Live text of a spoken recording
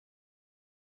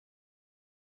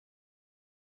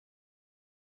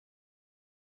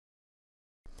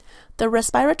The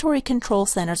respiratory control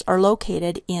centers are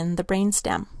located in the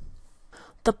brainstem.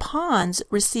 The pons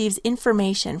receives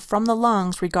information from the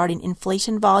lungs regarding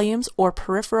inflation volumes or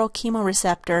peripheral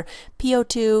chemoreceptor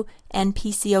PO2 and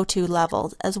PCO2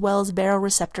 levels, as well as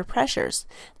baroreceptor pressures.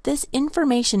 This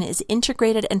information is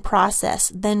integrated and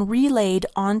processed, then relayed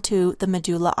onto the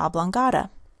medulla oblongata.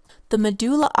 The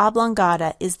medulla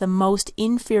oblongata is the most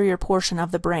inferior portion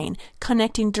of the brain,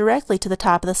 connecting directly to the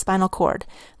top of the spinal cord.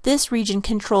 This region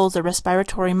controls the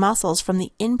respiratory muscles from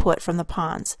the input from the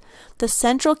pons. The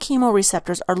central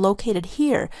chemoreceptors are located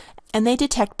here, and they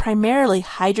detect primarily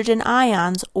hydrogen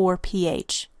ions or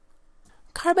pH.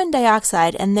 Carbon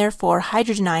dioxide, and therefore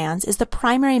hydrogen ions, is the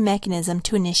primary mechanism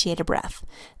to initiate a breath.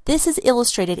 This is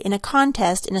illustrated in a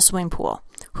contest in a swimming pool.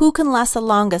 Who can last the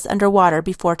longest underwater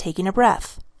before taking a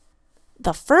breath?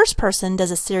 The first person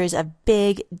does a series of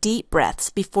big, deep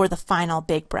breaths before the final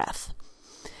big breath.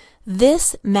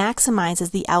 This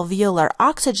maximizes the alveolar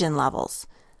oxygen levels.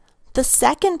 The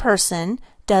second person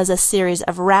does a series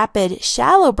of rapid,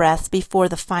 shallow breaths before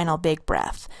the final big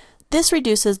breath. This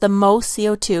reduces the most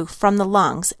CO2 from the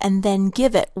lungs and then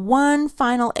give it one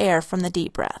final air from the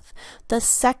deep breath. The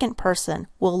second person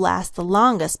will last the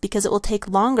longest because it will take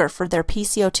longer for their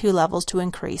PCO2 levels to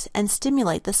increase and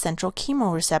stimulate the central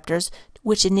chemoreceptors,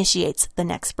 which initiates the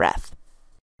next breath.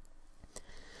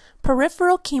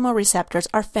 Peripheral chemoreceptors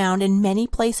are found in many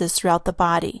places throughout the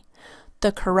body.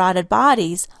 The carotid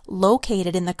bodies,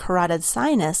 located in the carotid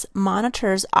sinus,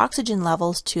 monitors oxygen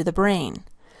levels to the brain.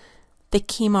 The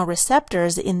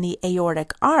chemoreceptors in the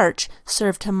aortic arch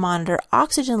serve to monitor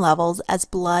oxygen levels as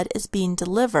blood is being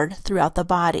delivered throughout the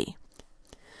body.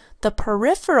 The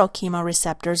peripheral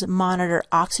chemoreceptors monitor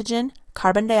oxygen,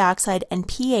 carbon dioxide, and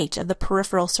pH of the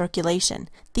peripheral circulation.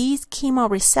 These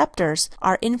chemoreceptors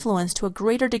are influenced to a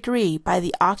greater degree by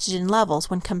the oxygen levels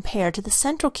when compared to the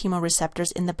central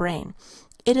chemoreceptors in the brain.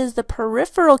 It is the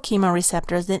peripheral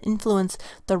chemoreceptors that influence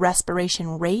the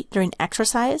respiration rate during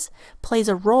exercise, plays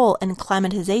a role in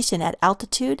acclimatization at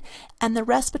altitude, and the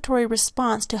respiratory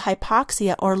response to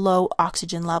hypoxia or low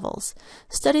oxygen levels.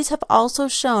 Studies have also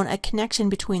shown a connection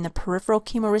between the peripheral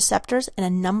chemoreceptors and a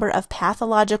number of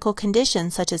pathological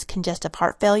conditions such as congestive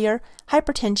heart failure,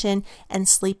 hypertension, and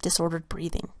sleep-disordered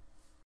breathing.